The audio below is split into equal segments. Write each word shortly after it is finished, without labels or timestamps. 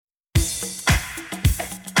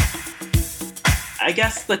I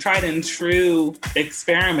guess the tried and true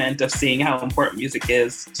experiment of seeing how important music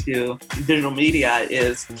is to digital media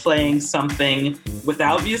is playing something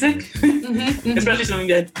without music, especially something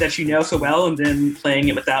that you know so well, and then playing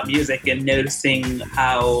it without music and noticing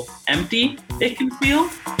how empty it can feel.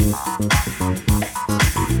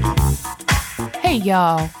 Hey,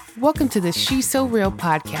 y'all. Welcome to the She's So Real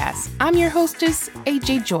podcast. I'm your hostess,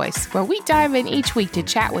 AJ Joyce, where we dive in each week to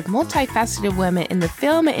chat with multifaceted women in the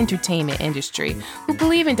film and entertainment industry who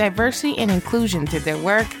believe in diversity and inclusion through their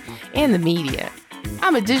work and the media.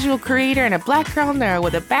 I'm a digital creator and a Black girl nerd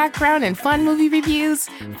with a background in fun movie reviews,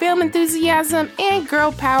 film enthusiasm, and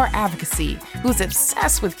girl power advocacy who's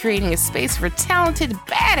obsessed with creating a space for talented,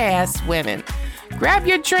 badass women. Grab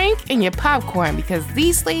your drink and your popcorn because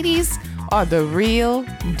these ladies are the real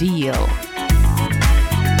deal.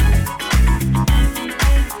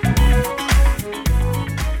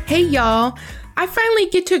 Hey, y'all. I finally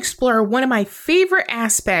get to explore one of my favorite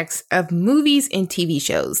aspects of movies and TV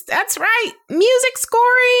shows. That's right, music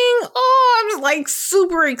scoring. Oh, I'm like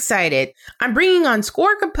super excited. I'm bringing on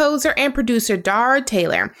score composer and producer Dara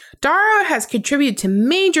Taylor. Dara has contributed to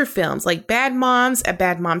major films like Bad Moms, A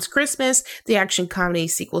Bad Mom's Christmas, the action comedy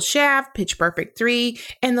sequel Shaft, Pitch Perfect 3,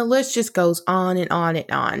 and the list just goes on and on and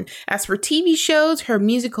on. As for TV shows, her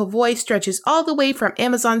musical voice stretches all the way from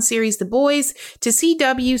Amazon series The Boys to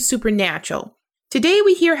CW Supernatural. Today,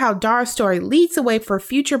 we hear how Dara's story leads the way for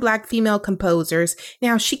future Black female composers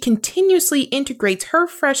and how she continuously integrates her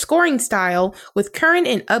fresh scoring style with current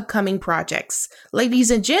and upcoming projects.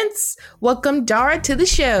 Ladies and gents, welcome Dara to the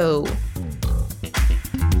show.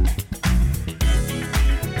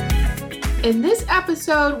 In this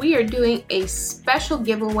episode, we are doing a special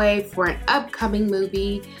giveaway for an upcoming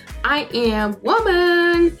movie, I Am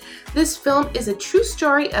Woman. This film is a true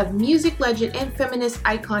story of music legend and feminist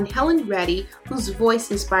icon Helen Reddy, whose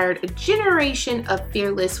voice inspired a generation of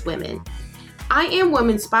fearless women. I Am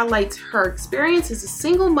Woman spotlights her experience as a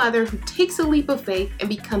single mother who takes a leap of faith and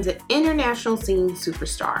becomes an international singing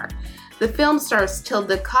superstar. The film stars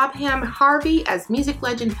Tilda Cobham Harvey as music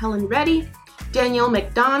legend Helen Reddy, Danielle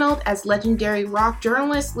McDonald as legendary rock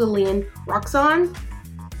journalist Lillian Roxon,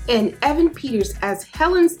 and Evan Peters as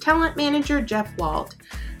Helen's talent manager Jeff Wald.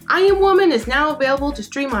 I Am Woman is now available to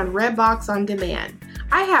stream on Redbox on demand.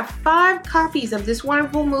 I have 5 copies of this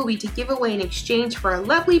wonderful movie to give away in exchange for a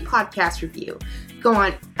lovely podcast review. Go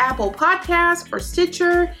on Apple Podcasts or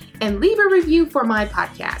Stitcher and leave a review for my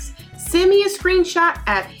podcast. Send me a screenshot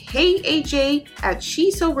at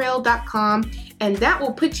heyaj@shesoreal.com and that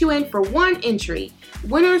will put you in for 1 entry.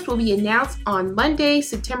 Winners will be announced on Monday,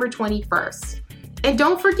 September 21st. And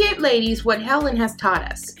don't forget, ladies, what Helen has taught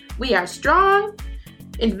us. We are strong,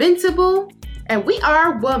 invincible, and we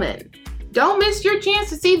are women. Don't miss your chance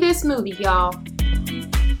to see this movie, y'all.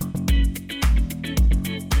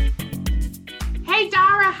 Hey,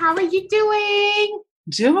 Dara, how are you doing?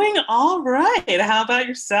 Doing all right. How about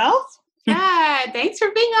yourself? Yeah, thanks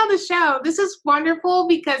for being on the show. This is wonderful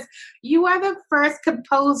because you are the first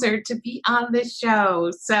composer to be on the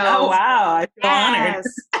show. So, oh, wow. I feel honored.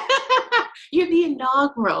 You're the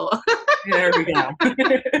inaugural. There we go.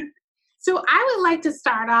 So I would like to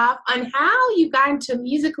start off on how you got into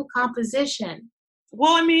musical composition.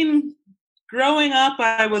 Well, I mean, growing up,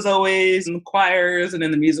 I was always in choirs and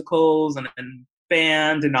in the musicals and in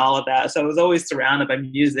band and all of that. So I was always surrounded by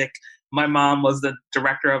music. My mom was the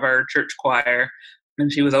director of our church choir,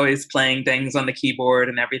 and she was always playing things on the keyboard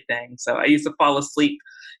and everything. So I used to fall asleep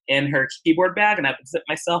in her keyboard bag, and I would zip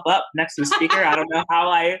myself up next to the speaker. I don't know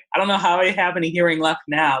how I have any hearing left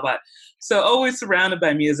now, but so always surrounded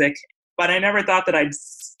by music. But I never thought that I'd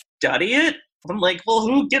study it. I'm like, well,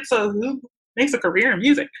 who makes a career in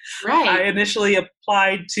music? Right. I initially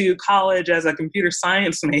applied to college as a computer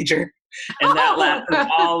science major, and that lasted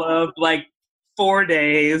all of like 4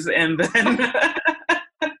 days, and then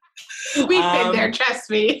we've been there, trust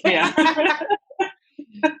me. Yeah.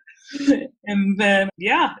 And then,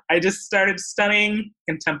 I just started studying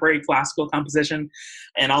contemporary classical composition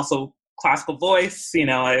and also classical voice. You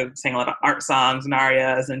know, I sang a lot of art songs and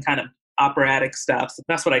arias and kind of operatic stuff. So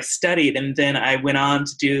that's what I studied. And then I went on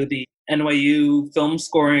to do the NYU film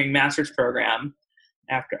scoring master's program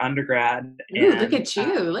after undergrad. Ooh, look at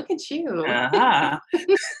you. Look at you. Uh-huh.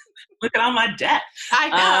 Look at all my debt. I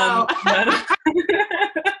know.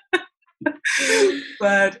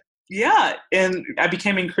 But yeah, and I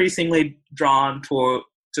became increasingly drawn to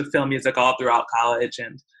film music all throughout college.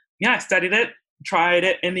 And I studied it, tried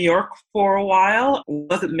it in New York for a while.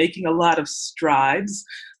 Wasn't making a lot of strides.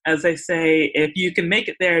 As they say, if you can make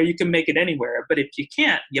it there, you can make it anywhere. But if you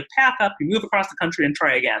can't, you pack up, you move across the country and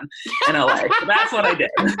try again in LA. So that's what I did.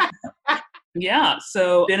 Yeah,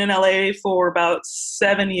 so been in LA for about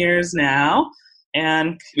 7 years now,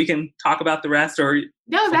 and we can talk about the rest or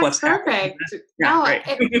No, that's what's happened. perfect. Yeah, No,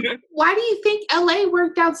 great. why do you think LA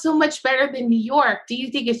worked out so much better than New York? Do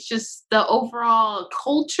you think it's just the overall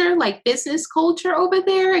culture, like business culture over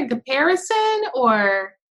there in comparison,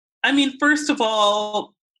 or? I mean, first of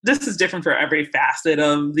all, this is different for every facet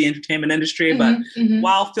of the entertainment industry, but Hmm. Hmm.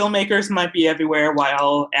 while filmmakers might be everywhere,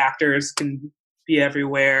 while actors can be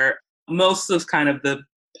everywhere, most of kind of the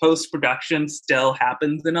post production still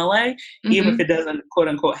happens in LA. Even if Hmm. it doesn't quote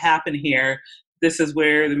unquote happen here, this is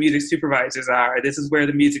where the music supervisors are. This is where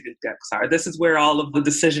the music execs are. This is where all of the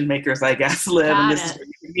decision makers, I guess, live. And Got this is it. where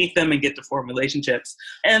you can meet them and get to form relationships.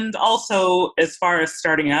 And also, as far as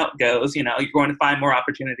starting out goes, you know, you're going to find more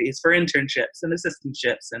opportunities for internships and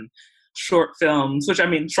assistantships and short films, which I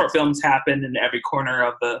mean, short films happen in every corner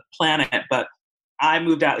of the planet, but I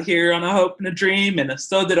moved out here on a hope and a dream, and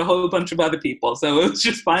so did a whole bunch of other people. So it was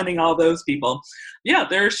just finding all those people. Yeah,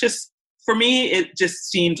 there's just, for me, it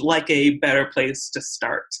just seemed like a better place to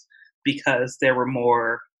start because there were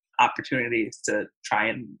more opportunities to try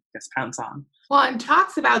and just pounce on. Well, and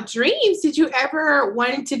talks about dreams. Did you ever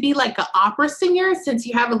want to be like an opera singer since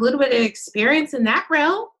you have a little bit of experience in that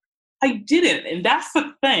realm? I didn't, and that's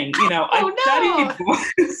the thing. You know, I studied Oh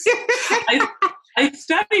voice. I, I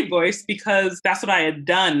studied voice because that's what I had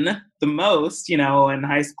done the most, you know, in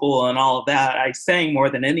high school and all of that. I sang more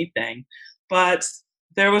than anything, but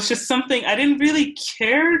there was just something I didn't really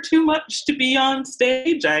care too much to be on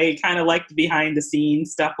stage. I kind of liked the behind the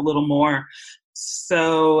scenes stuff a little more.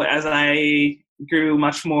 So as I grew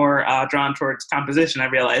much more drawn towards composition, I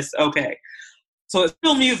realized, okay, so it's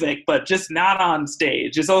still music, but just not on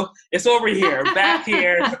stage. It's over here, back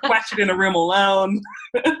here, sequestered in a room alone.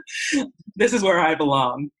 This is where I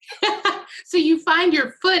belong. no. So you find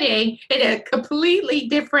your footing in a completely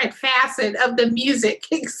different facet of the music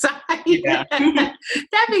side. Yeah.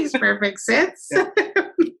 That makes perfect sense. Yeah.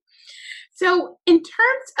 So, in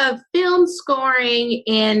terms of film scoring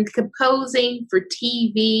and composing for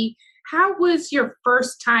TV, how was your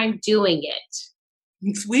first time doing it?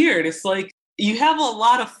 It's weird. It's like you have a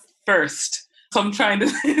lot of first. So I'm trying to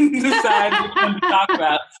decide which one to talk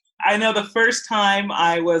about. I know the first time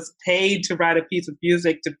I was paid to write a piece of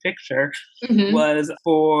music to picture Hmm. was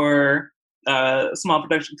for a small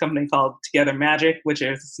production company called Together Magic, which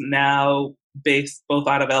is now based both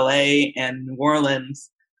out of LA and New Orleans.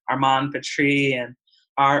 Armand Petrie and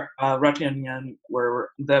Ratian were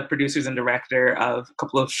the producers and director of a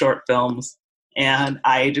couple of short films. And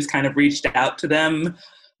I just kind of reached out to them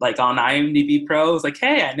like on IMDb Pro. I was like,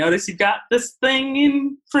 hey, I noticed you got this thing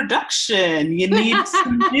in production. You need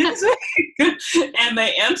some music? And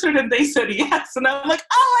they answered and they said yes. And I'm like,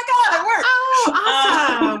 oh my God, it worked.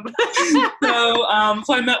 Oh, awesome.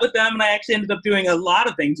 So I met with them and I actually ended up doing a lot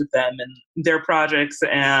of things with them and their projects,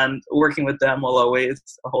 and working with them will always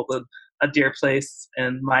hold a dear place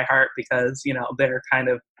in my heart because, you know, they're kind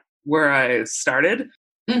of where I started.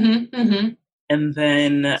 Hmm. Hmm. And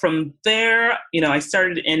then from there, you know, I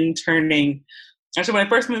started interning. Actually, when I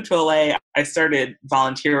first moved to LA, I started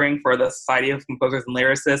volunteering for the Society of Composers and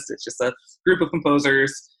Lyricists. It's just a group of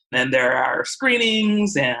composers, and there are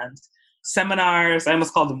screenings and seminars. I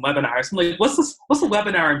almost called them webinars. I'm like, what's a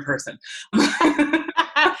webinar in person?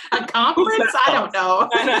 A conference? I don't know.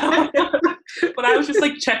 I know. But I was just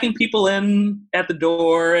like checking people in at the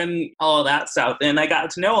door and all of that stuff. And I got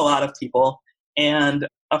to know a lot of people. And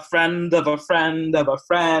a friend of a friend of a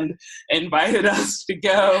friend invited us to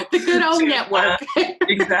go. The good old to, network.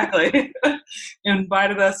 Exactly.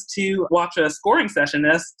 Invited us to watch a scoring session.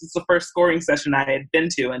 This is the first scoring session I had been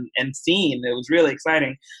to and seen. It was really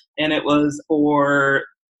exciting. And it was for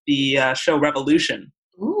the show Revolution.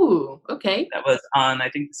 Ooh, okay. That was on, I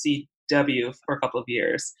think, CW for a couple of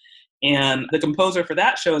years. And the composer for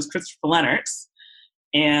that show is Christopher Lennox.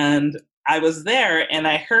 And I was there and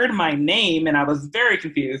I heard my name and I was very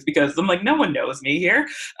confused because I'm like, no one knows me here.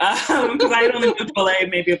 Because I had only moved to LA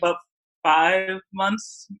maybe about 4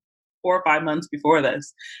 or 5 months before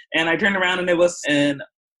this. And I turned around and it was an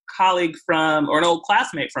colleague from, or an old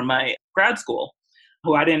classmate from my grad school,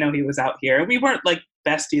 who I didn't know he was out here. We weren't like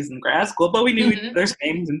besties in grad school, but we knew each other's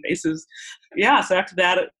names and faces. Yeah, so after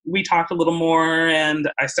that, we talked a little more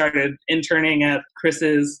and I started interning at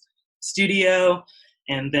Chris's studio.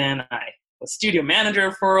 And then I was studio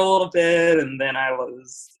manager for a little bit. And then I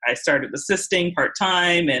started assisting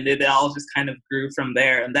part-time, and it all just kind of grew from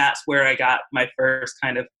there. And that's where I got my first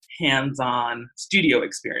kind of hands-on studio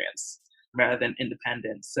experience rather than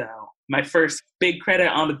independent. So my first big credit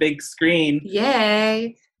on the big screen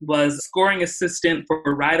Yay. was scoring assistant for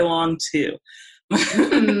Ride Along 2,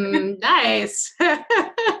 Nice.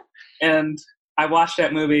 And I watched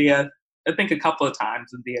that movie, I think a couple of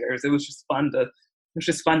times in theaters. It was just fun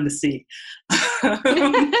to see.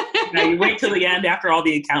 Now you wait till the end after all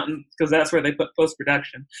the accountants, because that's where they put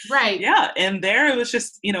post-production. Right. Yeah, and there it was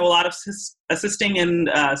just, a lot of assisting in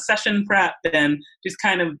session prep and just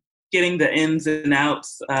kind of getting the ins and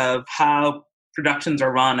outs of how productions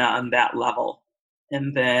are run on that level.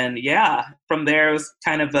 And then, from there it was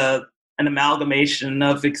kind of an amalgamation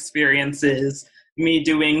of experiences, me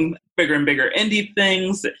doing bigger and bigger indie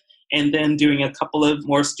things, and then doing a couple of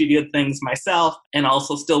more studio things myself, and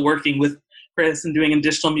also still working with Chris and doing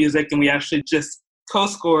additional music. And we actually just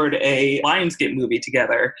co-scored a Lionsgate movie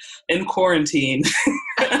together in quarantine.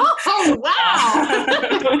 Oh, wow.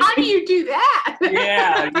 How do you do that?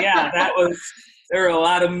 There were a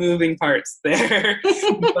lot of moving parts there.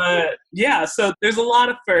 But so there's a lot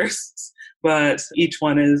of firsts, but each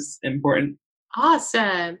one is important.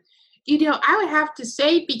 Awesome. I would have to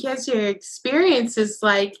say, because your experience is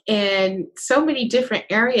like in so many different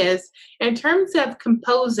areas, in terms of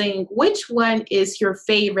composing, which one is your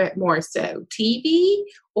favorite more so, TV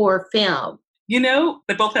or film?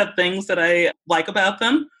 They both have things that I like about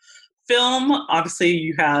them. Film, obviously,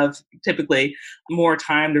 you have typically more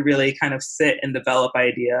time to really kind of sit and develop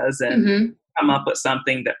ideas and come up with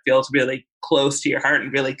something that feels really close to your heart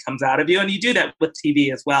and really comes out of you. And you do that with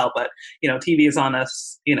TV as well. But, TV is on a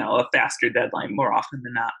faster deadline more often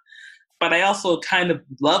than not. But I also kind of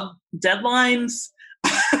love deadlines.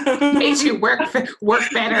 Makes you work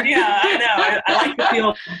better. Yeah, I know. I like to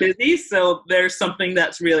feel busy. So there's something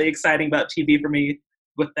that's really exciting about TV for me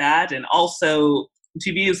with that. And also,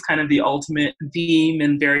 TV is kind of the ultimate theme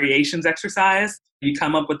and variations exercise. You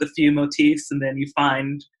come up with a few motifs and then you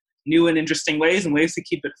find new and interesting ways to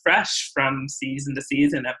keep it fresh from season to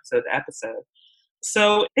season, episode to episode.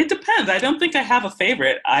 So it depends. I don't think I have a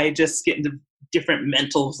favorite. I just get into different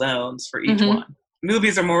mental zones for each one.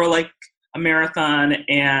 Movies are more like a marathon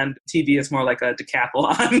and TV is more like a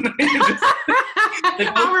decathlon.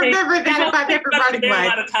 I'll remember that if I'm ever running one. A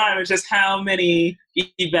lot of time. It's just how many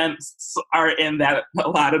events are in that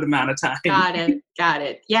allotted amount of time. Got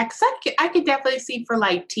it. Yeah, because I could definitely see for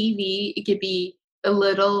like TV, it could be a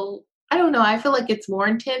little, I don't know, I feel like it's more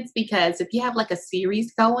intense because if you have like a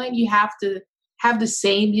series going, you have to have the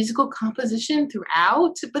same musical composition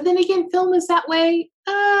throughout. But then again, film is that way.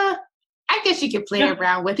 I guess you could play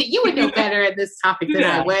around with it. You would know better at this topic than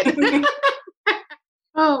I would.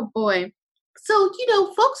 Oh, boy. So,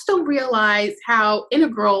 folks don't realize how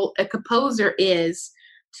integral a composer is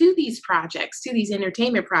to these projects, to these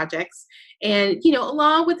entertainment projects. And,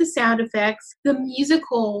 along with the sound effects, the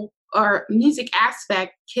music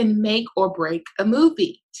aspect can make or break a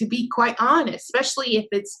movie, to be quite honest, especially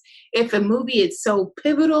if a movie is so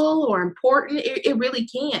pivotal or important, it really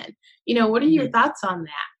can. What are your thoughts on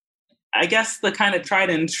that? I guess the kind of tried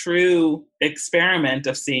and true experiment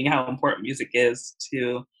of seeing how important music is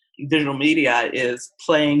to visual media is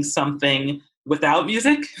playing something without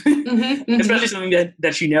music, especially something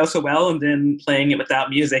that you know so well, and then playing it without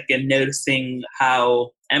music and noticing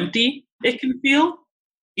how empty it can feel.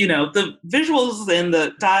 The visuals and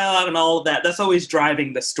the dialogue and all of that, that's always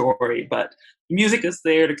driving the story, but music is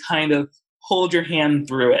there to kind of hold your hand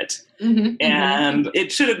through it. And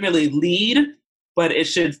it shouldn't really lead, but it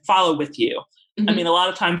should follow with you. I mean, a lot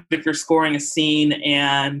of times if you're scoring a scene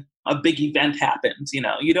and a big event happens,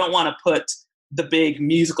 you don't want to put the big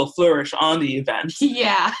musical flourish on the event.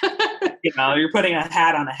 Yeah. You're putting a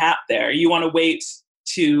hat on a hat there. You want to wait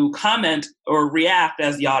to comment or react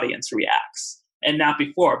as the audience reacts and not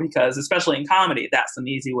before, because especially in comedy, that's an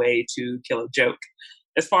easy way to kill a joke.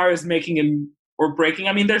 As far as making him or breaking,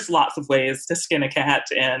 I mean, there's lots of ways to skin a cat,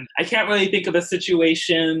 and I can't really think of a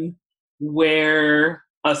situation where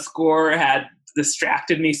a score had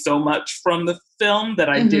distracted me so much from the film that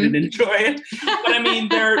I didn't enjoy it. But I mean,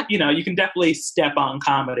 you can definitely step on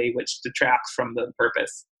comedy, which detracts from the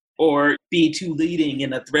purpose, or be too leading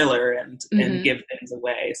in a thriller and give things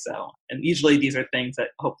away. So, and usually these are things that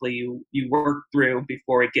hopefully you work through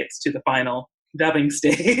before it gets to the final dubbing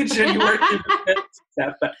stage and you work through the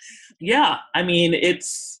stuff. But yeah, I mean,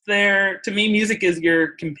 it's there. To me, music is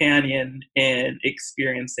your companion in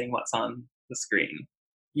experiencing what's on the screen.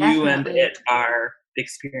 Definitely. You and it are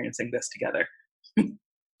experiencing this together. Can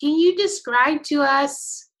you describe to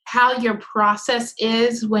us how your process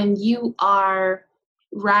is when you are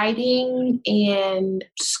writing and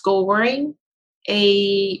scoring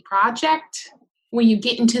a project, when you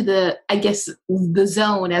get into the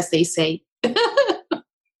zone, as they say?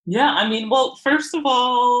 Yeah, I mean, well, first of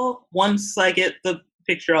all, once I get the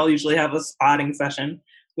picture, I'll usually have a spotting session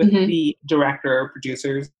with the director or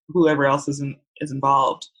producers, whoever else is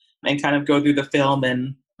involved, and kind of go through the film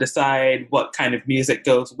and decide what kind of music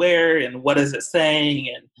goes where and what is it saying,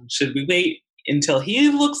 and should we wait until he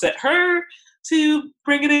looks at her to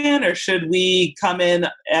bring it in, or should we come in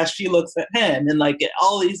as she looks at him? And like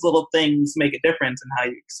all these little things make a difference in how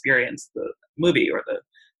you experience the movie or the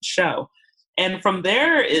show. And from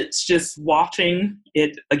there, it's just watching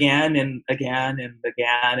it again and again and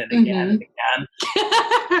again and again and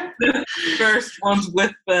again. First ones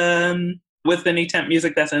with any temp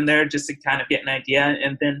music that's in there, just to kind of get an idea,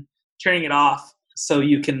 and then turning it off so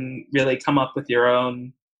you can really come up with your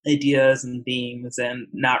own ideas and themes and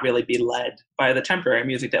not really be led by the temporary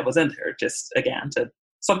music that was in there. Just, again, to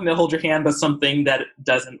something to hold your hand, but something that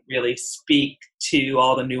doesn't really speak to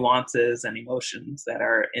all the nuances and emotions that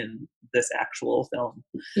are in this actual film.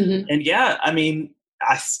 And yeah, I mean,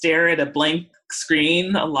 I stare at a blank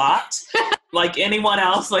screen a lot. Like anyone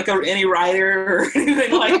else, like any writer or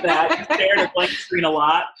anything like that, I stare at a blank screen a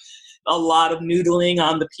lot. A lot of noodling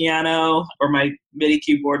on the piano or my MIDI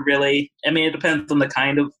keyboard, really. I mean, it depends on the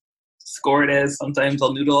kind of score it is. Sometimes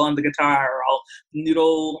I'll noodle on the guitar, or I'll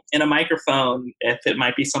noodle in a microphone if it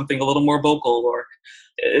might be something a little more vocal, or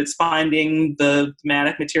it's finding the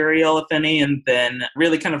thematic material, if any, and then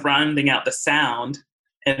really kind of rounding out the sound.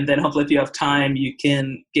 And then hopefully if you have time, you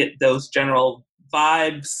can get those general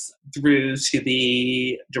vibes through to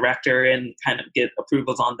the director and kind of get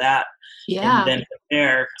approvals on that. Yeah. And then from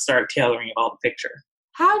there, start tailoring it all the picture.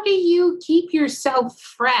 How do you keep yourself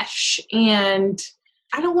fresh? And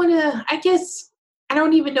I don't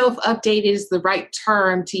even know if update is the right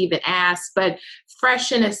term to even ask, but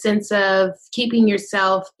fresh in a sense of keeping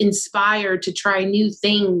yourself inspired to try new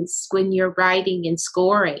things when you're writing and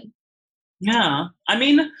scoring. Yeah. I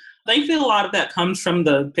mean, thankfully a lot of that comes from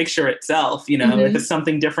the picture itself. You know, if it's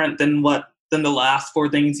something different than the last 4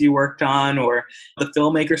 things you worked on, or the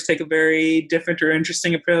filmmakers take a very different or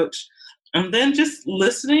interesting approach. And then just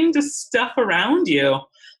listening to stuff around you,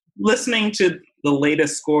 listening to the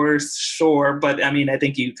latest scores, sure. But I mean, I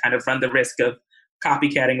think you kind of run the risk of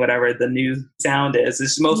copycatting whatever the new sound is.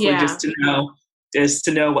 It's mostly just to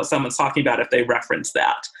know what someone's talking about if they reference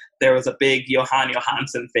that. There was a big Johan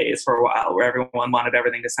Johansson phase for a while where everyone wanted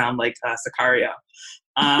everything to sound like Sicario.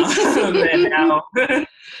 And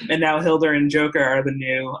now Hilda and Joker are the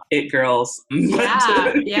new It girls.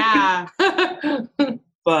 Yeah.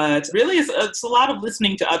 But really, it's a lot of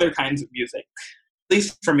listening to other kinds of music, at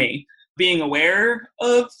least for me. Being aware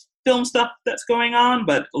of film stuff that's going on,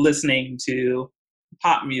 but listening to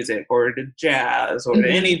pop music or to jazz or to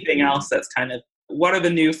anything else that's kind of, what are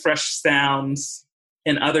the new fresh sounds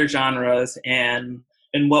in other genres, and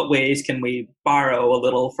in what ways can we borrow a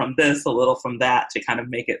little from this, a little from that, to kind of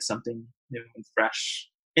make it something new and fresh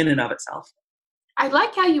in and of itself. I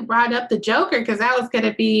like how you brought up the Joker, because that was going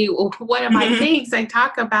to be one of my things I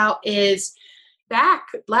talk about. Is back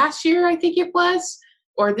last year, I think it was,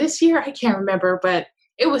 or this year, I can't remember, but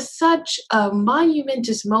it was such a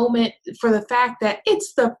monumentous moment for the fact that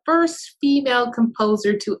it's the first female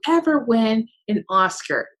composer to ever win an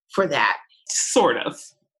Oscar for that. Sort of.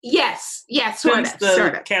 Yes, sort of.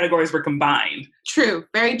 The categories were combined. True,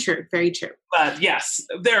 very true, very true. But yes,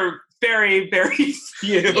 they're very, very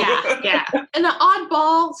few. Yeah. And the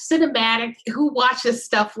oddball cinematic who watches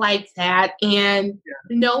stuff like that, and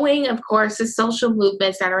knowing, of course, the social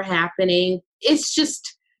movements that are happening, it's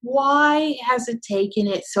just, why has it taken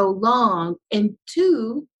it so long? And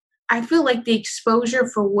 2, I feel like the exposure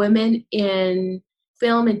for women in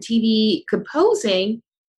film and TV composing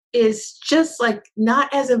is just like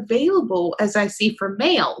not as available as I see for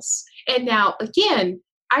males. And now, again,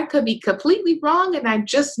 I could be completely wrong and I'm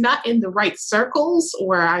just not in the right circles,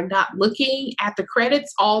 or I'm not looking at the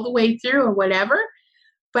credits all the way through or whatever.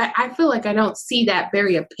 But I feel like I don't see that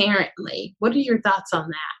very apparently. What are your thoughts on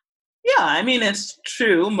that? Yeah, I mean, it's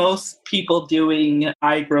true. Most people doing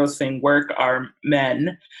high-grossing work are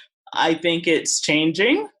men. I think it's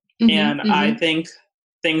changing, I think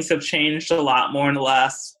things have changed a lot more in the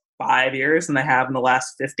last 5 years than they have in the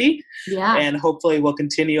last 50. Yeah. And hopefully we'll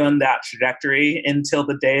continue on that trajectory until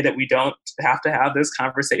the day that we don't have to have this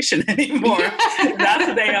conversation anymore. That's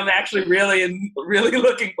the day I'm actually really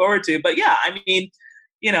looking forward to. But yeah, I mean,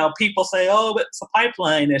 you know, people say, oh, it's a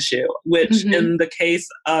pipeline issue, which in the case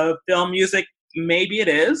of film music, maybe it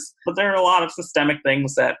is. But there are a lot of systemic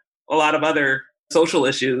things, that a lot of other social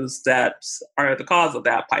issues that are the cause of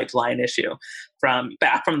that pipeline issue, from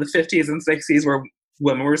back from the 50s and 60s, where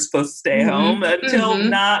women were supposed to stay home, until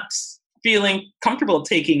not feeling comfortable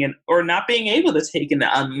taking it or not being able to take an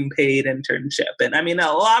unpaid internship. And I mean,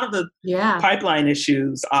 a lot of the pipeline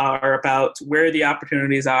issues are about where the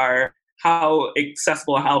opportunities are, how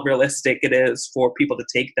accessible, how realistic it is for people to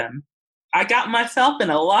take them. I got myself in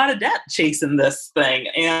a lot of debt chasing this thing,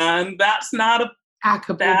 and that's not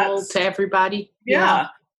applicable to everybody. Yeah.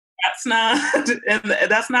 That's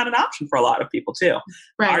not an option for a lot of people too.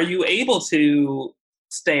 Right. Are you able to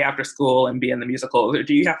stay after school and be in the musicals, or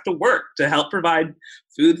do you have to work to help provide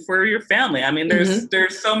food for your family? I mean,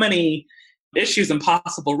 there's so many issues and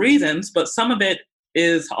possible reasons, but some of it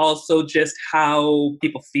is also just how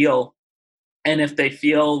people feel. And if they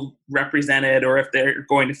feel represented or if they're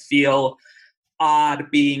going to feel odd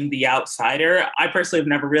being the outsider. I personally have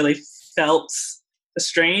never really felt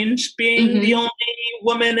strange being the only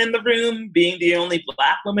woman in the room, being the only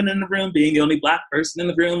Black woman in the room, being the only Black person in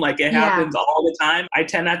the room. Like, it happens all the time. I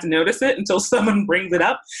tend not to notice it until someone brings it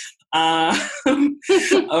up,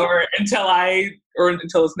 or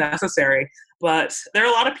until it's necessary. But there are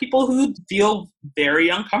a lot of people who feel very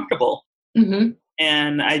uncomfortable.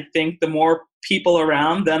 And I think the more people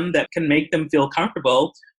around them that can make them feel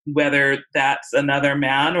comfortable, whether that's another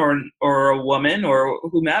man or a woman or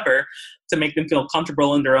whomever, to make them feel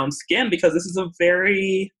comfortable in their own skin, because this is a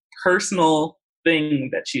very personal thing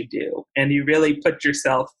that you do. And you really put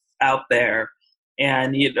yourself out there,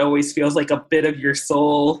 and it always feels like a bit of your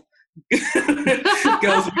soul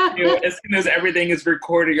goes with you. As soon as everything is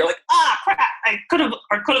recorded, you're like, crap, I could have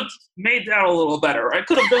made that a little better. I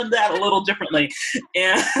could have done that a little differently.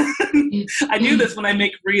 And I do this when I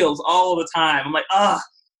make reels all the time. I'm like,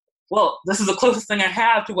 well, this is the closest thing I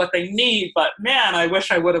have to what they need, but man, I wish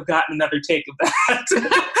I would have gotten another take of that.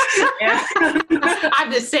 I'm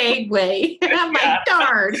the same way. I'm like,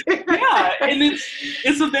 darn. And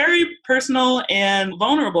it's a very personal and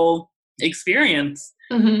vulnerable experience.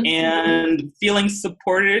 And feeling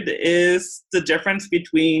supported is the difference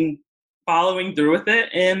between following through with it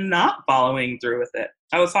and not following through with it.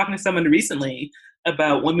 I was talking to someone recently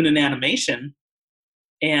about women in animation,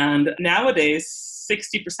 and nowadays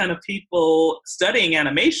 60% of people studying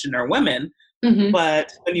animation are women.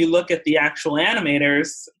 But when you look at the actual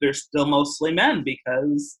animators, they're still mostly men,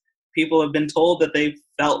 because people have been told that they've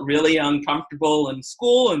felt really uncomfortable in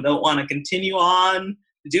school and don't want to continue on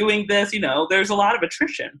doing this. There's a lot of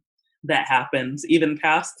attrition that happens even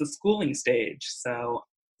past the schooling stage. So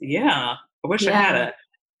I wish I had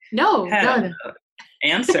an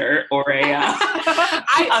answer or a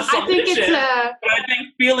I think it's but I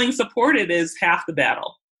think feeling supported is half the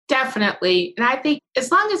battle. Definitely. And I think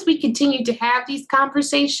as long as we continue to have these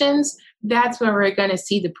conversations, that's where we're going to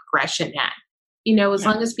see the progression at. As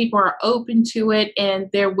long as people are open to it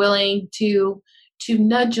and they're willing to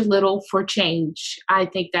nudge a little for change, I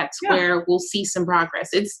think that's where we'll see some progress.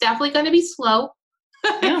 It's definitely going to be slow.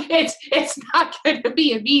 It's not going to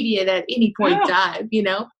be immediate at any point in time,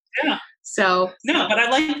 So no, but I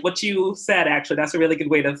like what you said. Actually, that's a really good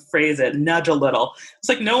way to phrase it. Nudge a little. It's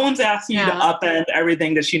like no one's asking you to upend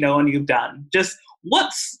everything that you know and you've done. Just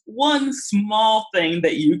what's one small thing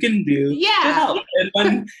that you can do to help? And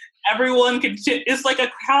when everyone can, it's like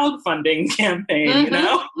a crowdfunding campaign,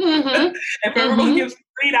 If everyone gives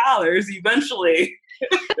 $3, eventually,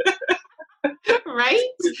 right?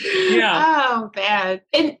 Oh, man.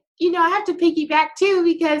 And I have to piggyback too,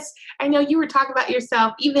 because I know you were talking about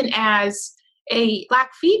yourself, even as a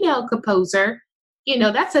Black female composer,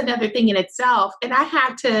 that's another thing in itself. And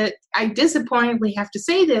I disappointingly have to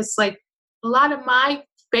say this, like a lot of my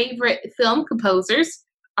favorite film composers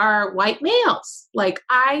are white males. Like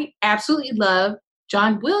I absolutely love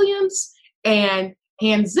John Williams and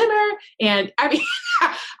Hans Zimmer. And I mean,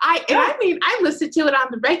 I listen to it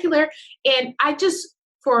on the regular, and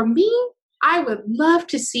for me, I would love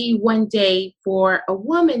to see one day for a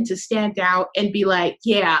woman to stand out and be like,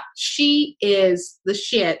 yeah, she is the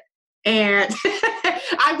shit. And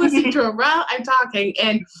I listen to her while I'm talking.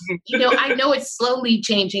 And, I know it's slowly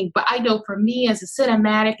changing, but I know for me as a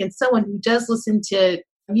cinematic and someone who does listen to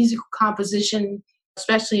musical composition,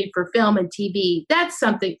 especially for film and TV, that's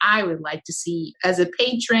something I would like to see as a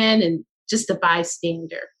patron and just a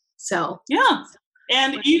bystander. So, yeah.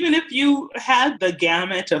 And even if you had the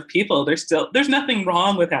gamut of people, there's nothing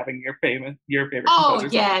wrong with having your favorite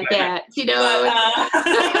composers. They're totally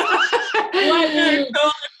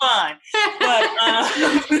fine. But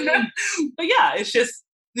yeah, it's just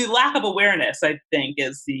the lack of awareness, I think,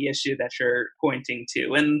 is the issue that you're pointing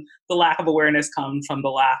to. And the lack of awareness comes from the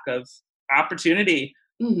lack of opportunity.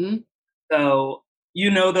 So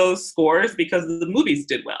those scores because the movies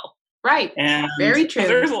did well. Right. And Very true.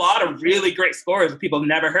 There's a lot of really great scores that people have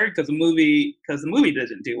never heard because the movie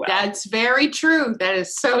didn't do well. That's very true. That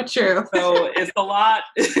is so true. So it's a lot.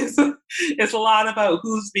 It's a lot about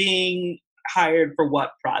who's being hired for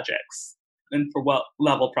what projects and for what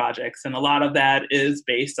level projects, and a lot of that is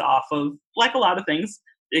based off of, like a lot of things,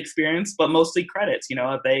 experience, but mostly credits.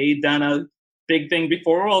 If they done a big thing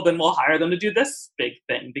before, well, then we'll hire them to do this big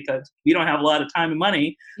thing because we don't have a lot of time and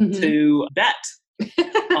money to bet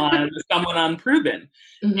on someone unproven.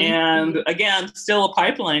 And again, still a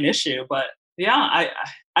pipeline issue. But yeah,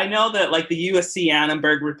 I know that like the USC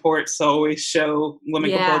Annenberg reports always show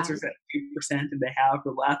women composers at 2%, and they have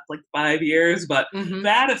for the last like 5 years. But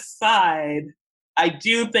that aside, I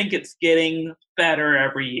do think it's getting better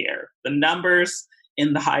every year. The numbers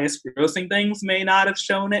in the highest grossing things may not have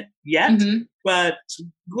shown it yet, but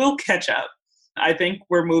we'll catch up. I think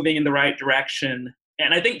we're moving in the right direction.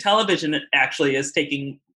 And I think television actually is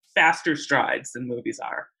taking faster strides than movies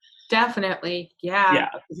are. Definitely. Yeah. Yeah.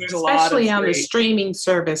 There's especially on the streaming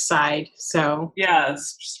service side. So yeah,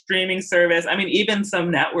 streaming service. I mean, even some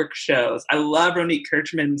network shows. I love Ronit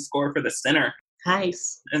Kirchman's score for The Sinner.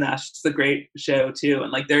 Nice. And that's just a great show too.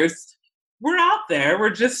 And like we're out there. We're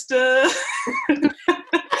just just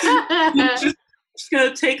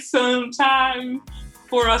gonna take some time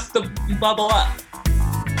for us to bubble up.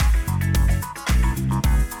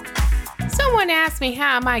 Someone asked me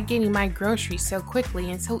how am I getting my groceries so quickly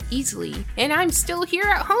and so easily, and I'm still here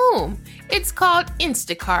at home. It's called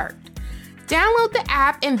Instacart. Download the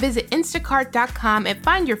app and visit instacart.com and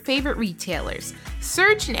find your favorite retailers.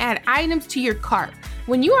 Search and add items to your cart.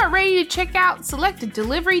 When you are ready to check out, select a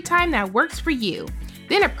delivery time that works for you.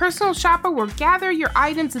 Then a personal shopper will gather your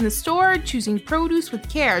items in the store, choosing produce with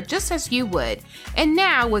care, just as you would. And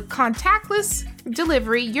now, with contactless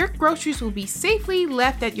delivery, your groceries will be safely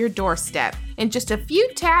left at your doorstep. In just a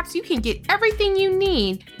few taps, you can get everything you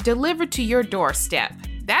need delivered to your doorstep.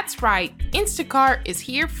 That's right, Instacart is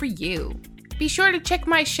here for you. Be sure to check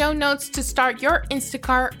my show notes to start your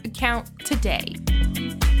Instacart account today.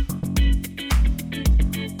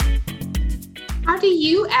 How do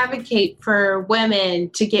you advocate for women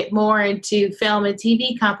to get more into film and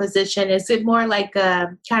TV composition? Is it more like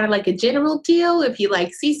a kind of like a general deal? If you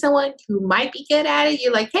like see someone who might be good at it,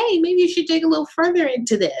 you're like, hey, maybe you should dig a little further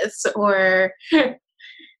into this, or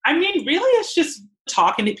I mean, really, it's just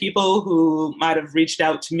talking to people who might have reached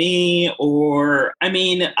out to me, or I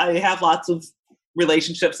mean, I have lots of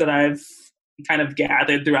relationships that I've kind of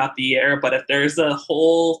gathered throughout the year, but if there's a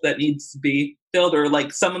hole that needs to be filled, or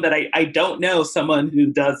like someone that I don't know, someone who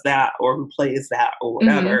does that or who plays that or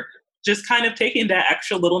whatever, just kind of taking that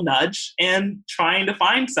extra little nudge and trying to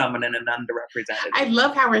find someone in an underrepresented. I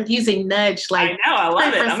love how we're using nudge. Like, I know, I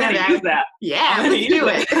love it. I'm going to use that. Yeah, let's do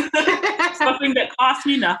it. Something that costs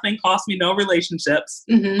me nothing, costs me no relationships,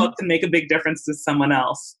 but can make a big difference to someone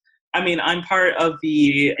else. I mean, I'm part of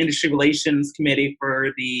the industry relations committee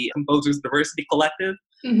for the Composers Diversity Collective,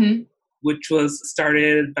 which was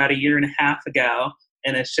started about 1.5 years ago.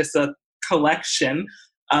 And it's just a collection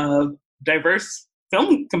of diverse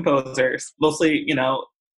film composers, mostly,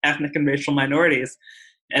 ethnic and racial minorities.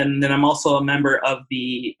 And then I'm also a member of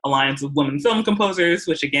the Alliance of Women Film Composers,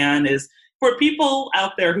 which again is for people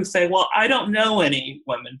out there who say, well, I don't know any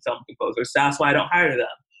women film composers, that's why I don't hire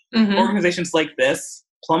them. Organizations like this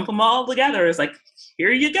plump them all together. It's like,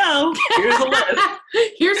 here you go. Here's a list.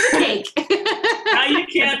 Here's the cake. Now you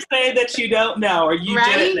can't say that you don't know, or you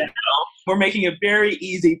didn't know. We're making it very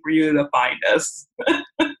easy for you to find us.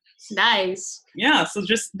 Nice. Yeah, so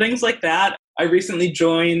just things like that. I recently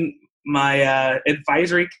joined my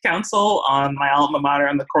advisory council on my alma mater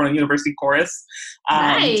on the Cornell University Chorus to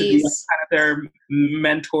be kind of their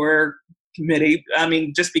mentor committee. I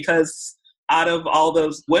mean, just because out of all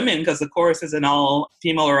those women, because the chorus is an all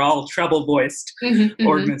female or all treble voiced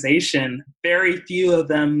organization, very few of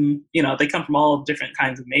them, they come from all different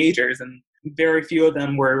kinds of majors, and very few of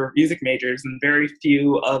them were music majors, and very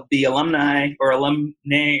few of the alumni or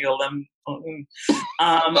they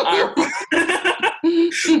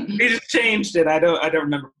just changed it. I don't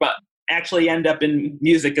remember, but actually end up in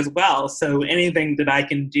music as well. So anything that I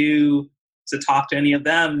can do to talk to any of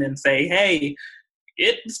them and say, hey,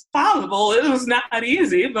 it's possible. It was not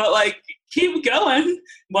easy, but keep going.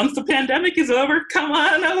 Once the pandemic is over, come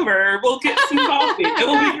on over. We'll get some coffee. It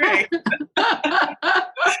will be great.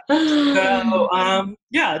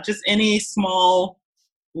 So, just any small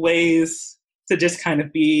ways to just kind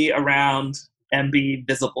of be around and be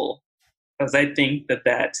visible, because I think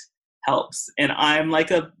that helps. And I'm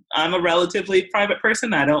a relatively private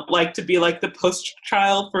person. I don't like to be like the poster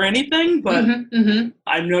child for anything, but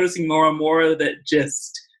I'm noticing more and more that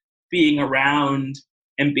just being around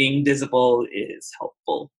and being visible is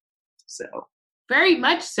helpful. So very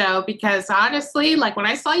much so, because honestly, like when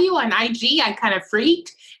I saw you on IG, I kind of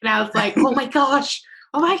freaked and I was like, oh my gosh,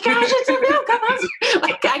 it's a real concert.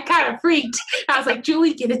 Like I kind of freaked. I was like,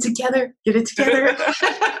 Julie, get it together.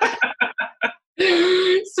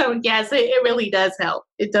 So yes, it really does help.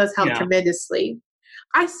 It does help tremendously.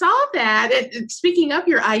 I saw that, speaking of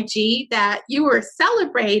your IG, that you were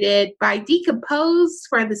celebrated by Decompose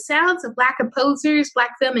for the Sounds of Black Composers,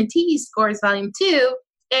 Black Film and TV Scores, Volume 2.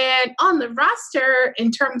 And on the roster,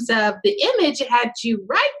 in terms of the image, it had you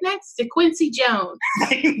right next to Quincy Jones.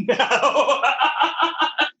 I know.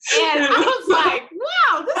 And I was like,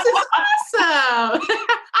 wow, this is awesome.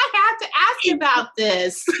 I have to ask about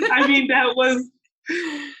this. I mean, that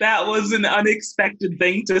was an unexpected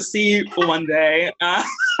thing to see one day. Can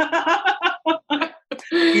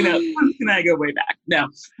I go way back? No.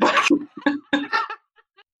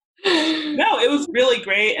 No, it was really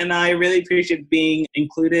great, and I really appreciate being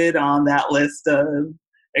included on that list of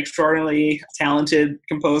extraordinarily talented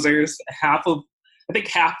composers. I think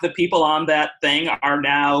half the people on that thing are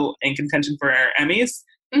now in contention for our Emmys.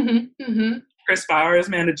 Mm-hmm, mm-hmm. Chris Bowers,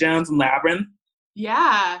 Amanda Jones, and Labyrinth.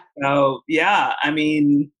 Yeah. So, yeah, I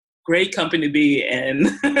mean, great company to be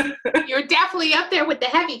in. You're definitely up there with the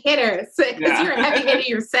heavy hitters, because you're a heavy hitter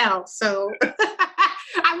yourself. So when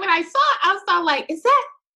I saw it, I was like, is that,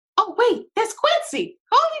 oh, wait, that's Quincy.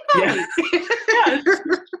 Holy moly. Yeah.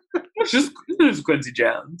 It's just Quincy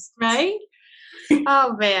Jones. Right?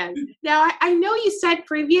 Oh, man. Now, I know you said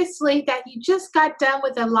previously that you just got done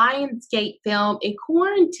with a Lionsgate film in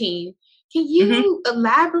quarantine. Can you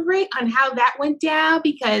elaborate on how that went down?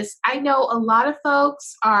 Because I know a lot of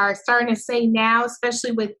folks are starting to say now,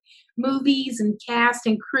 especially with movies and cast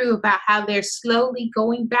and crew, about how they're slowly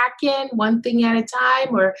going back in one thing at a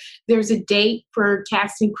time, or there's a date for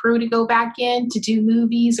cast and crew to go back in to do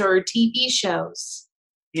movies or TV shows.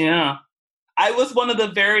 Yeah. I was one of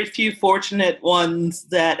the very few fortunate ones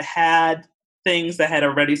that had things that had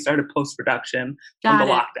already started post-production when the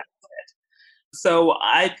lockdown hit. So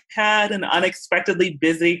I had an unexpectedly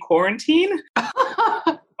busy quarantine,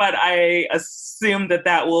 but I assume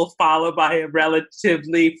that will follow by a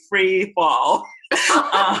relatively free fall. As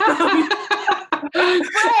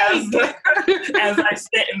I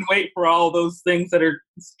sit and wait for all those things that are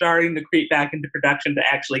starting to creep back into production to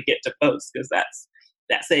actually get to post, because that's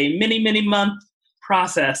a many month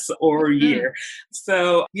process or year.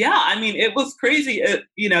 So yeah, I mean, it was crazy.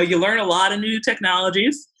 You learn a lot of new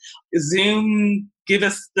technologies. Zoom, give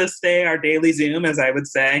us this day our daily Zoom, as I would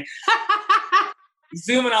say.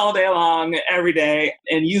 Zooming all day long, every day,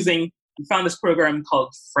 and found this program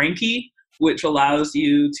called Frankie, which allows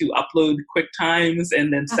you to upload QuickTimes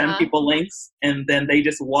and then send people links, and then they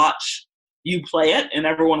just watch you play it, and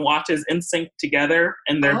everyone watches in sync together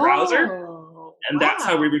in their browser. And that's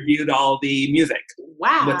how we reviewed all the music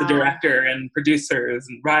with the director and producers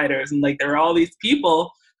and writers. And there are all these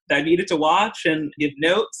people that needed to watch and give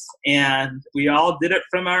notes. And we all did it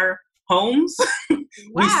from our homes.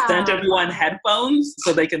 We sent everyone headphones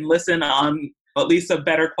so they can listen on at least a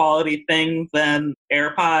better quality thing than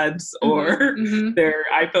AirPods or their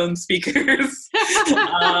iPhone speakers.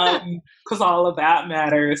 Because all of that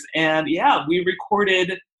matters. And yeah, we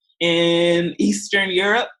recorded in Eastern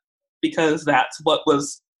Europe, because that's what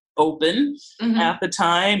was open at the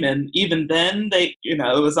time. And even then, it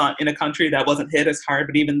was in a country that wasn't hit as hard,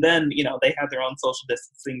 but even then, they had their own social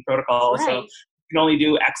distancing protocols. Right. So you can only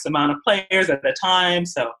do X amount of players at a time.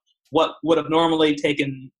 So what would have normally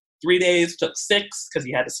taken 3 days took 6, because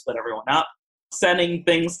you had to split everyone up. Sending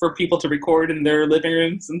things for people to record in their living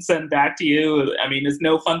rooms and send back to you, I mean, it's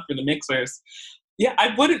no fun for the mixers. Yeah,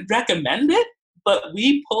 I wouldn't recommend it, but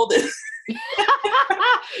we pulled it.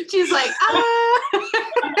 She's like,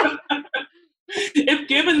 If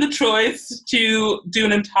given the choice to do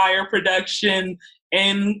an entire production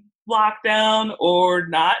in lockdown or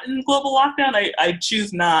not in global lockdown, I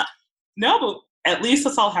choose not. No, but at least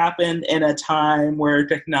this all happened in a time where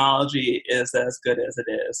technology is as good as it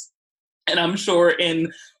is. And I'm sure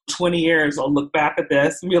in 20 years, I'll look back at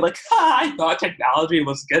this and be like, I thought technology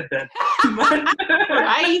was good then.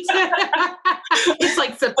 Right? It's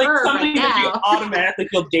like superb something that you automatically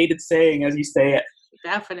feel dated saying as you say it.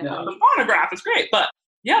 Definitely. The phonograph is great, but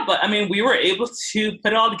I mean, we were able to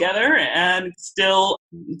put it all together and still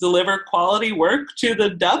deliver quality work to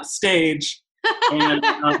the dub stage. And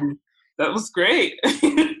that was great.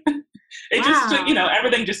 It just took,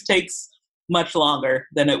 everything just takes much longer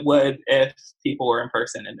than it would if people were in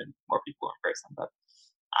person and more people were in person. But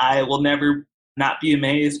I will never not be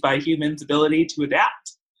amazed by humans' ability to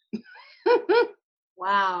adapt.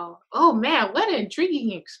 Wow. Oh man, what an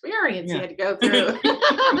intriguing experience you Yeah. had to go through.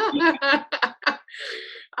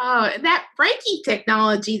 Oh, and that Frankie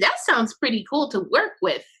technology, that sounds pretty cool to work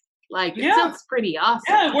with. Like, it Yeah. sounds pretty awesome.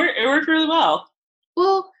 Yeah, it worked really well.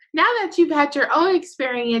 Well, now that you've had your own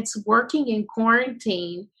experience working in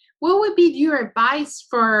quarantine, what would be your advice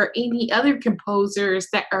for any other composers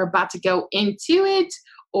that are about to go into it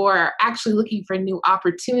or actually looking for new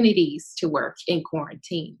opportunities to work in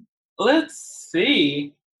quarantine? Let's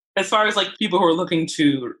see. As far as like people who are looking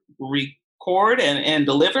to record and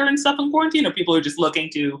deliver and stuff in quarantine, or people who are just looking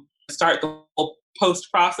to start the whole post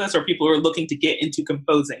process, or people who are looking to get into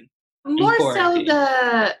composing in More so quarantine.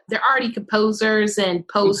 they're already composers and Okay.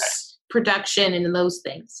 post production and those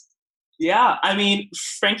things. Yeah, I mean,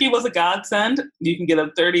 Frankie was a godsend. You can get a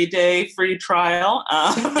 30-day free trial.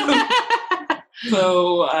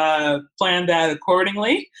 So plan that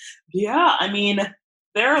accordingly. Yeah, I mean,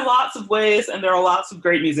 there are lots of ways and there are lots of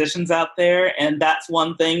great musicians out there. And that's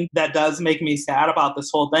one thing that does make me sad about this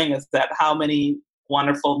whole thing is that how many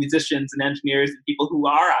wonderful musicians and engineers and people who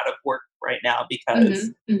are out of work right now Hmm.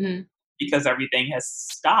 Hmm. because everything has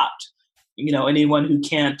stopped. You know, anyone who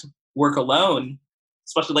can't work alone,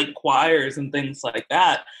 especially like choirs and things like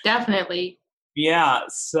that. Definitely. Yeah,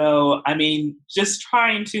 so I mean, just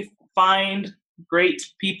trying to find great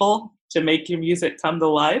people to make your music come to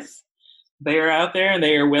life. They are out there and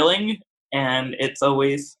they are willing, and it's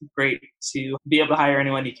always great to be able to hire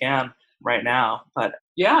anyone you can right now. But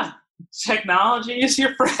yeah, technology is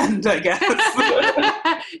your friend, I guess.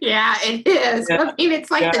 Yeah, it is. Yeah, I mean, it's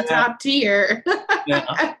like the yeah, top tier.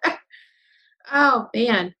 yeah. Oh,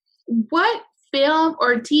 man. What film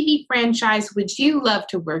or TV franchise would you love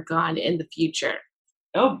to work on in the future?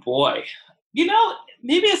 Oh boy. You know,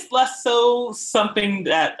 maybe it's less so something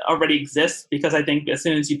that already exists because I think as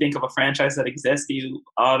soon as you think of a franchise that exists, you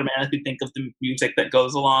automatically think of the music that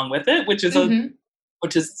goes along with it, Hmm.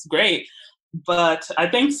 which is great. But I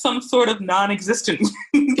think some sort of non-existent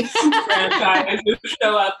franchise is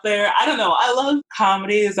show out there. I don't know. I love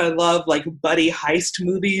comedies. I love like buddy heist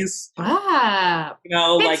movies. Ah, You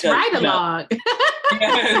know, fits like a right you know. along.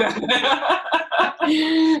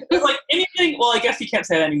 It's like anything. Well, I guess you can't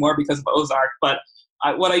say that anymore because of Ozark. But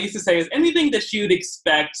what I used to say is anything that you'd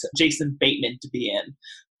expect Jason Bateman to be in.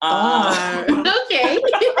 Okay.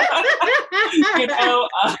 You know,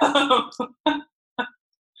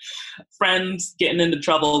 friends getting into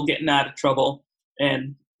trouble, getting out of trouble,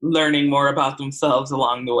 and learning more about themselves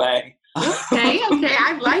along the way. Okay, okay,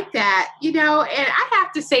 I like that. And I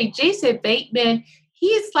have to say, Jason Bateman,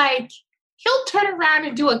 he's like, he'll turn around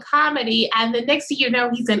and do a comedy, and the next thing you know,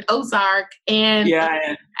 he's in Ozark, and Yeah,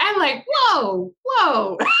 I'm like, whoa,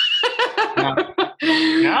 whoa. yeah,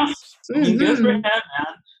 yeah. I mean, good for Hmm.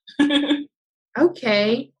 him, man.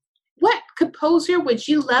 Okay. What composer would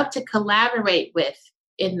you love to collaborate with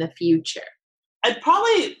in the future? I'd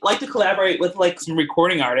probably like to collaborate with like some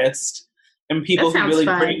recording artists and That people who sounds really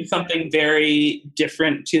bring fun. something very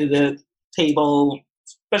different to the table,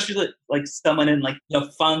 especially like someone in like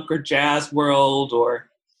the funk or jazz world. Or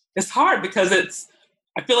it's hard because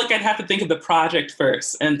I feel like I'd have to think of the project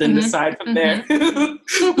first and then Hmm. decide from there Hmm.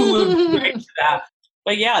 who would be great for that.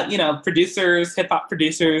 But yeah, producers, hip hop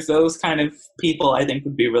producers, those kind of people I think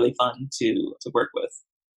would be really fun to work with.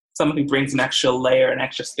 Someone who brings an extra layer, an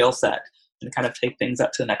extra skill set, and kind of take things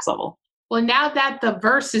up to the next level. Well, now that the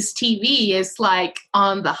Versus TV is like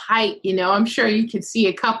on the height, I'm sure you could see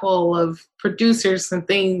a couple of producers and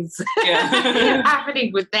things Yeah.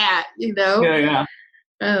 happening with that. Yeah, yeah.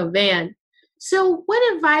 Oh, man. So,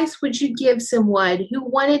 what advice would you give someone who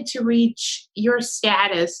wanted to reach your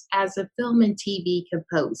status as a film and TV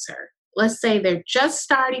composer? Let's say they're just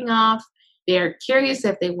starting off, they're curious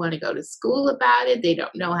if they want to go to school about it, they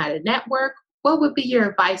don't know how to network. What would be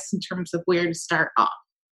your advice in terms of where to start off?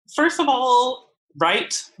 First of all,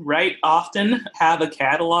 write often, have a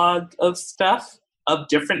catalog of stuff, of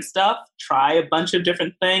different stuff, try a bunch of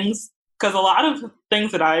different things. Because a lot of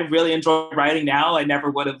things that I really enjoy writing now, I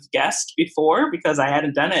never would have guessed before because I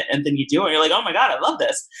hadn't done it. And then you do it, and you're like, oh my God, I love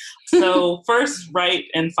this. So first, write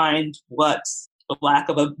and find what, for lack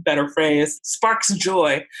of a better phrase, sparks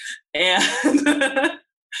joy. And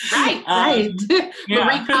Right, right. yeah.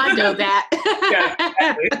 Marie Kondo that. Yeah,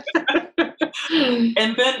 exactly.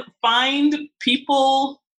 And then find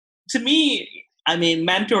people. To me, I mean,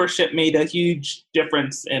 mentorship made a huge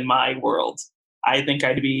difference in my world. I think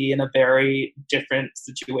I'd be in a very different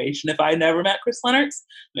situation if I never met Chris Lennertz.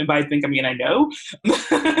 And by think, I mean, I know.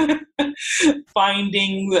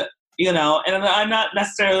 Finding, and I'm not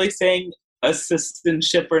necessarily saying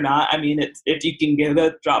assistantship or not. I mean, if you can give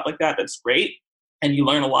a job like that, that's great. And you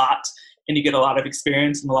learn a lot and you get a lot of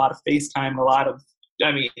experience and a lot of FaceTime, a lot of,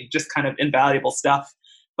 just kind of invaluable stuff.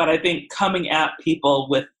 But I think coming at people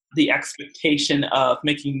with the expectation of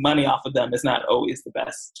making money off of them is not always the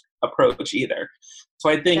best approach either. So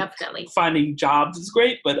I think Definitely. finding jobs is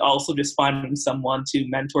great, but also just finding someone to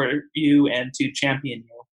mentor you and to champion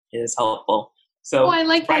you is helpful. So I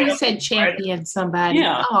like how you said champion somebody.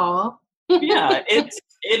 Yeah. Aw. Yeah,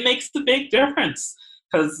 it makes the big difference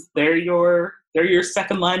because they're your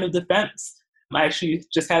second line of defense. I actually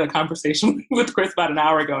just had a conversation with Chris about an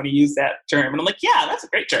hour ago, and he used that term, and I'm like, yeah, that's a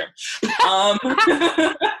great term.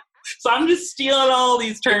 So I'm just stealing all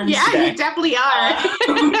these terms today. You definitely are.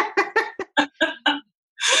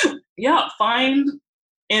 Yeah,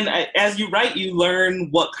 and as you write, you learn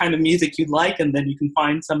what kind of music you like, and then you can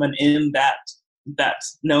find someone in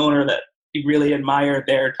that's known or that you really admire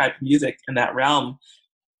their type of music in that realm.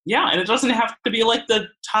 Yeah, and it doesn't have to be like the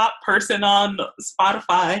top person on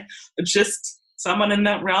Spotify. It's just someone in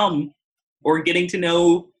that realm, or getting to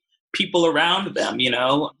know people around them,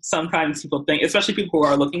 Sometimes people think, especially people who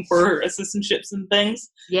are looking for assistantships and things,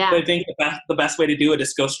 they think the best way to do it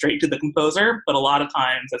is go straight to the composer. But a lot of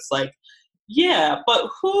times it's like, yeah, but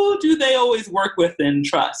who do they always work with and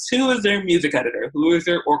trust? Who is their music editor? Who is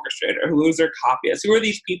their orchestrator? Who is their copyist? Who are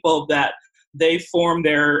these people that they form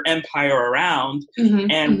their empire around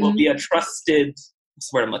and will be a trusted,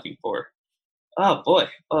 that's what I'm looking for. Oh boy.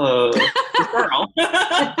 Referral.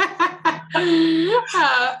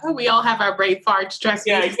 We all have our brain farts, trust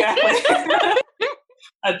me. Yeah, exactly.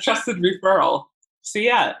 A trusted referral. So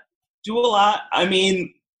yeah, do a lot.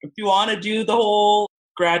 If you want to do the whole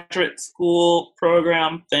graduate school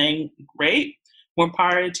program thing, great. More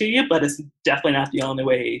power to you, but it's definitely not the only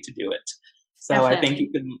way to do it. So definitely. I think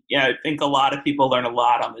you can, I think a lot of people learn a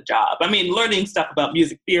lot on the job. Learning stuff about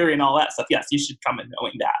music theory and all that stuff, yes, you should come in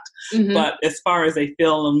knowing that. Mm-hmm. But as far as a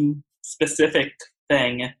film-specific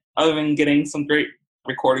thing, other than getting some great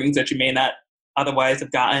recordings that you may not otherwise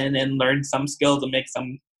have gotten and learn some skills and make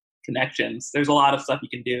some connections, there's a lot of stuff you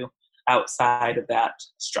can do outside of that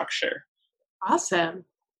structure. Awesome.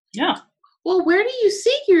 Yeah. Well, where do you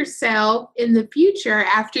see yourself in the future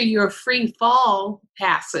after your free fall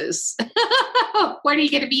passes? What are you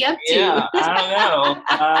going to be up to? Yeah, I don't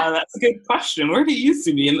know. That's a good question. Where do you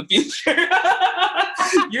see me in the future?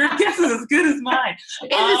 Your guess is as good as mine. In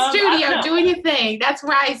the studio, doing your thing. That's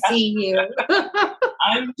where I see you.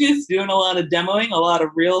 I'm just doing a lot of demoing, a lot of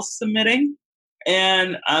reel submitting,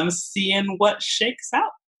 and I'm seeing what shakes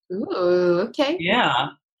out. Ooh, okay. Yeah.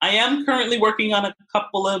 I am currently working on a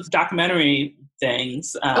couple of documentary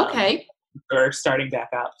things. Okay. They're starting back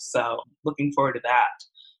up, so looking forward to that.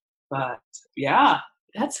 But yeah.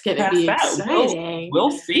 That's going to be exciting. We'll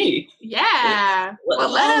see. Yeah. Well,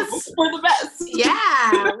 let us. For the best.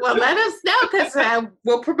 Yeah. Well, let us know because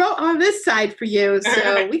we'll promote on this side for you.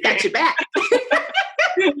 So we got your back.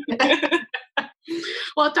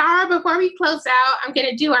 Well, Tara, before we close out, I'm going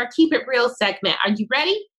to do our Keep It Real segment. Are you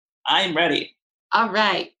ready? I'm ready. All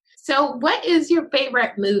right. So what is your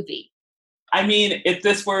favorite movie? If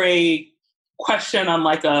this were a question on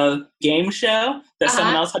like a game show that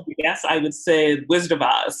someone else had to guess, I would say Wizard of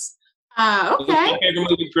Oz. Okay. It was my favorite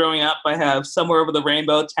movie growing up. I have Somewhere Over the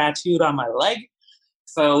Rainbow tattooed on my leg.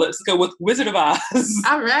 So let's go with Wizard of Oz.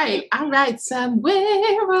 All right.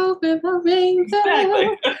 Somewhere over the rainbow.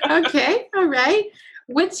 Exactly. Okay. All right.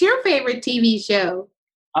 What's your favorite TV show?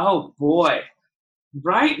 Oh, boy.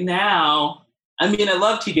 Right now, I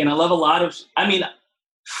love TV and I love a lot of, I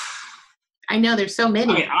know there's so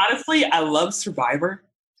many. Okay, honestly, I love Survivor.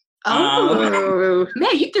 Oh,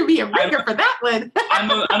 man, you threw me a ringer for that one. I'm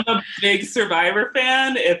a big Survivor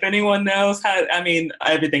fan. If anyone knows how,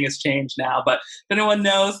 everything has changed now, but if anyone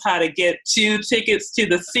knows how to get 2 tickets to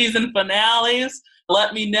the season finales,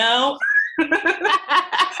 let me know. The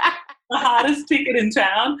hottest ticket in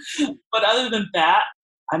town. But other than that,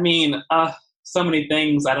 so many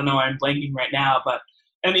things. I don't know why I'm blanking right now,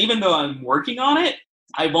 and even though I'm working on it,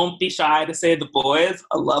 I won't be shy to say The Boys.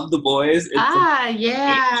 I love The Boys. It's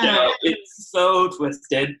yeah. It's so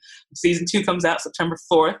twisted. Season 2 comes out September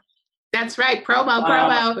 4th. That's right.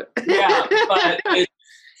 Promo. Yeah, but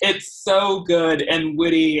it's so good and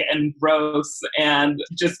witty and gross and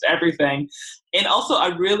just everything. And also, I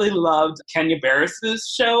really loved Kenya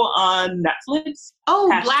Barris's show on Netflix. Oh,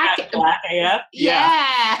 Black AF.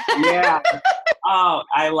 Yeah. Yeah. Oh,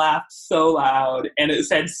 I laughed so loud. And it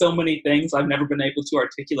said so many things I've never been able to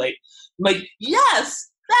articulate. I'm like, yes,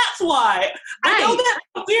 that's why. Right. I know that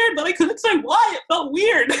felt weird, but I couldn't say why it felt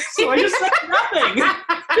weird. So I just said nothing.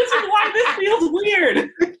 This is why this feels weird.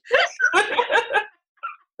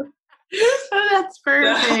 Oh, that's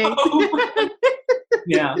perfect.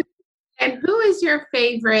 Yeah. And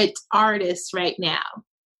favorite artists right now?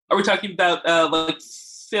 Are we talking about like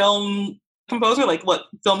film composer? Like what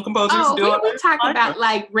film composers do? We talk about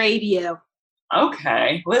like radio.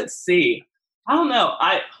 Okay, let's see. I don't know.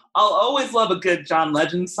 I'll always love a good John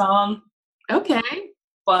Legend song. Okay.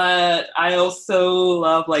 But I also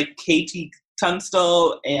love like Katie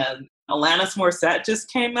Tunstall, and Alanis Morissette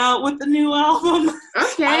just came out with a new album.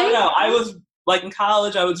 Okay. I don't know. I was like in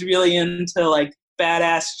college, I was really into like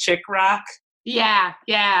badass chick rock. Yeah.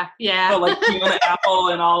 So like Fiona Apple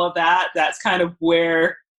and all of that. That's kind of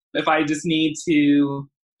where, if I just need to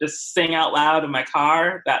just sing out loud in my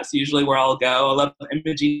car, that's usually where I'll go. I love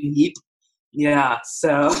Imogen Heap. Yeah,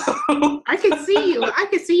 so I can see you. I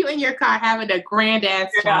can see you in your car having a grand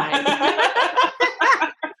ass time.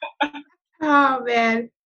 Oh man.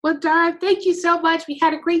 Well, Dara, thank you so much. We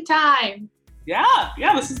had a great time. Yeah,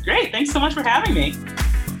 this is great. Thanks so much for having me.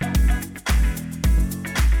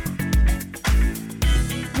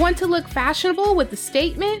 Want to look fashionable with a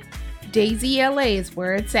statement? Daisy LA is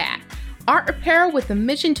where it's at. Art apparel with a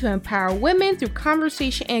mission to empower women through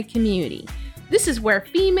conversation and community. This is where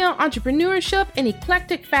female entrepreneurship and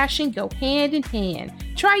eclectic fashion go hand in hand.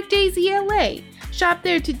 Try Daisy LA. Shop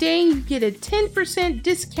there today and you get a 10%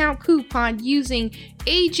 discount coupon using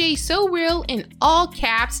AJ So Real in all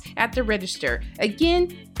caps at the register. Again,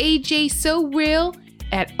 AJ So Real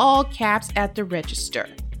at all caps at the register.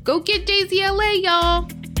 Go get Daisy LA, y'all.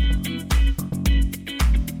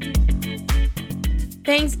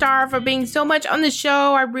 Thanks, Dara, for being so much on the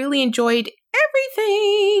show. I really enjoyed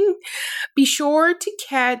everything. Be sure to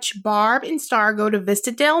catch Barb and Stargo to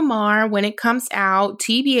Vista Del Mar when it comes out,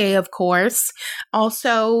 TBA of course.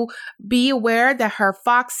 Also, be aware that her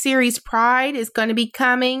Fox series Pride is going to be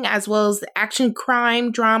coming, as well as the action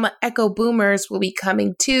crime drama Echo Boomers will be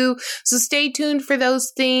coming too. So stay tuned for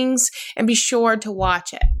those things and be sure to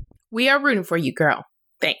watch it. We are rooting for you, girl.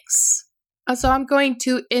 Thanks. So I'm going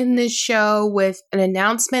to end this show with an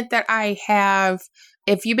announcement that I have.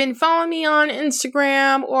 If you've been following me on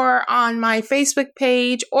Instagram or on my Facebook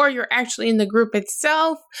page, or you're actually in the group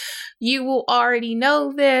itself, you will already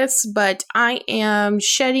know this, but I am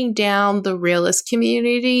shutting down the realist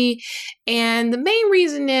community. And the main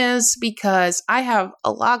reason is because I have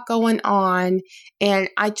a lot going on and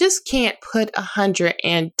I just can't put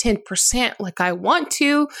 110% like I want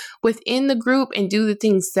to within the group and do the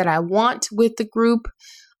things that I want with the group.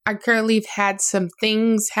 I currently have had some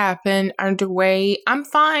things happen underway. I'm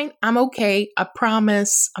fine. I'm okay. I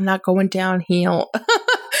promise. I'm not going downhill.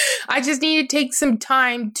 I just need to take some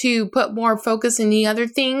time to put more focus in the other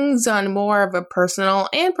things on more of a personal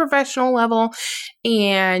and professional level.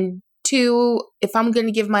 And two, if I'm going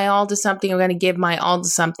to give my all to something, I'm going to give my all to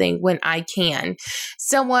something when I can.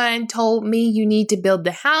 Someone told me you need to build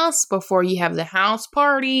the house before you have the house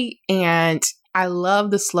party. And I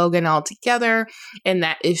love the slogan altogether, and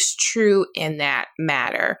that is true in that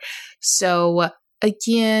matter. So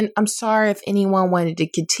again, I'm sorry if anyone wanted to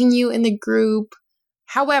continue in the group.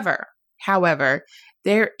 However,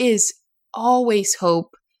 there is always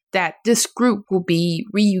hope that this group will be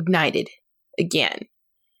reunited again.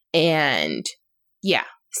 And yeah,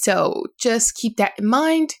 so just keep that in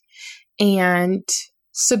mind and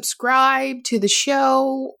subscribe to the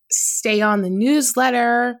show, stay on the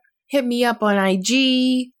newsletter, hit me up on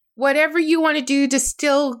IG, whatever you want to do to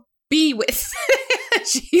still be with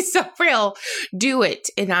She's So Real, do it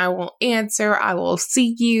and I will answer. I will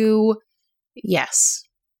see you. Yes.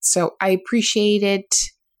 So I appreciate it.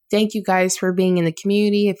 Thank you guys for being in the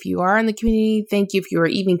community. If you are in the community, thank you if you are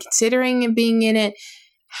even considering being in it.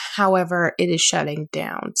 However, it is shutting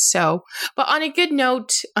down. So, but on a good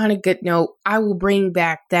note, I will bring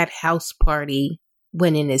back that house party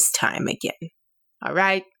when it is time again. All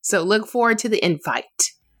right. So look forward to the invite.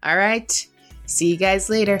 All right. See you guys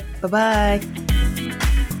later. Bye-bye.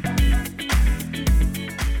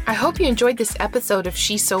 I hope you enjoyed this episode of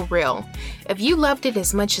She's So Real. If you loved it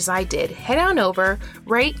as much as I did, head on over,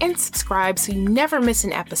 rate, and subscribe so you never miss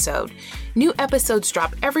an episode. New episodes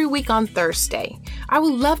drop every week on Thursday. I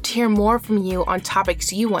would love to hear more from you on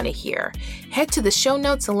topics you want to hear. Head to the show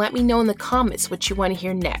notes and let me know in the comments what you want to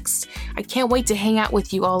hear next. I can't wait to hang out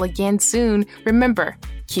with you all again soon. Remember,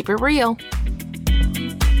 keep it real.